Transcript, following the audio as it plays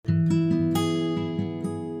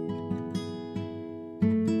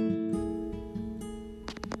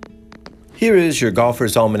Here is your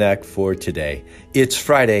Golfer's Almanac for today. It's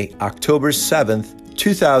Friday, October 7th,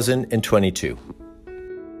 2022.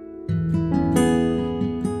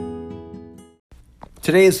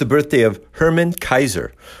 Today is the birthday of Herman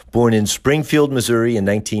Kaiser, born in Springfield, Missouri in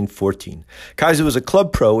 1914. Kaiser was a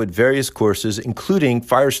club pro at various courses, including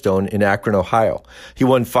Firestone in Akron, Ohio. He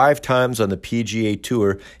won 5 times on the PGA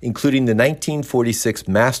Tour, including the 1946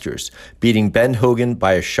 Masters, beating Ben Hogan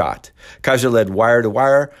by a shot. Kaiser led wire to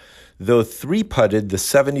wire, though 3-putted the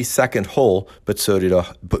 72nd hole, but so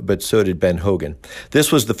did Ben Hogan.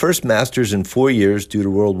 This was the first Masters in 4 years due to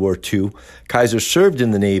World War II. Kaiser served in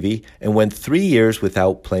the Navy and went 3 years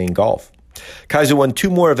without playing golf. Kaiser won 2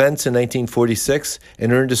 more events in 1946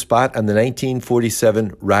 and earned a spot on the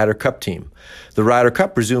 1947 Ryder Cup team. The Ryder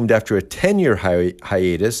Cup resumed after a 10-year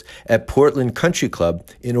hiatus at Portland Country Club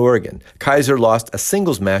in Oregon. Kaiser lost a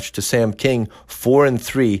singles match to Sam King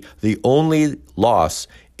 4-3, the only loss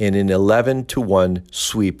in an 11-1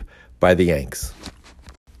 sweep by the Yanks.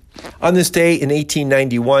 On this day in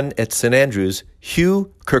 1891 at St. Andrews,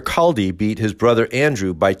 Hugh Kirkcaldy beat his brother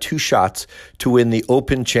Andrew by 2 shots to win the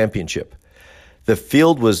Open Championship. The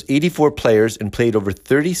field was 84 players and played over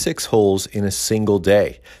 36 holes in a single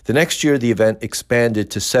day. The next year, the event expanded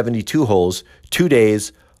to 72 holes, 2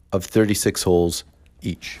 days of 36 holes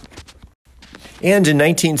each. And in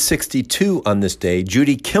 1962 on this day,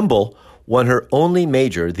 Judy Kimball won her only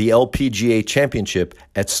major, the LPGA Championship,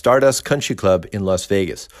 at Stardust Country Club in Las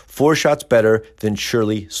Vegas, 4 shots better than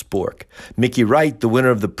Shirley Spork. Mickey Wright, the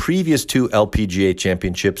winner of the previous 2 LPGA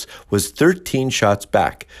Championships, was 13 shots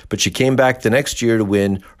back, but she came back the next year to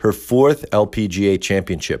win her 4th LPGA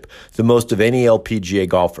Championship, the most of any LPGA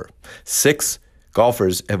golfer. 6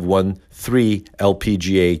 golfers have won 3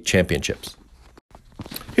 LPGA Championships.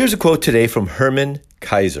 Here's a quote today from Herman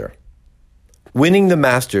Kaiser. "Winning the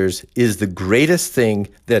Masters is the greatest thing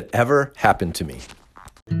that ever happened to me."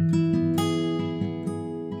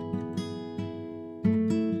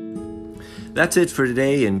 That's it for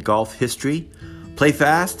today in golf history. Play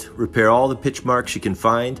fast, repair all the pitch marks you can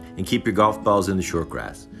find, and keep your golf balls in the short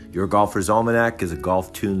grass. Your Golfer's Almanac is a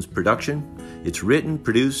Golf Tunes production. It's written,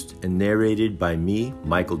 produced, and narrated by me,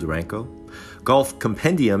 Michael Duranko. Golf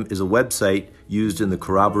Compendium is a website used in the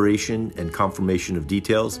corroboration and confirmation of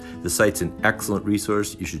details. The site's an excellent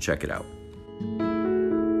resource. You should check it out.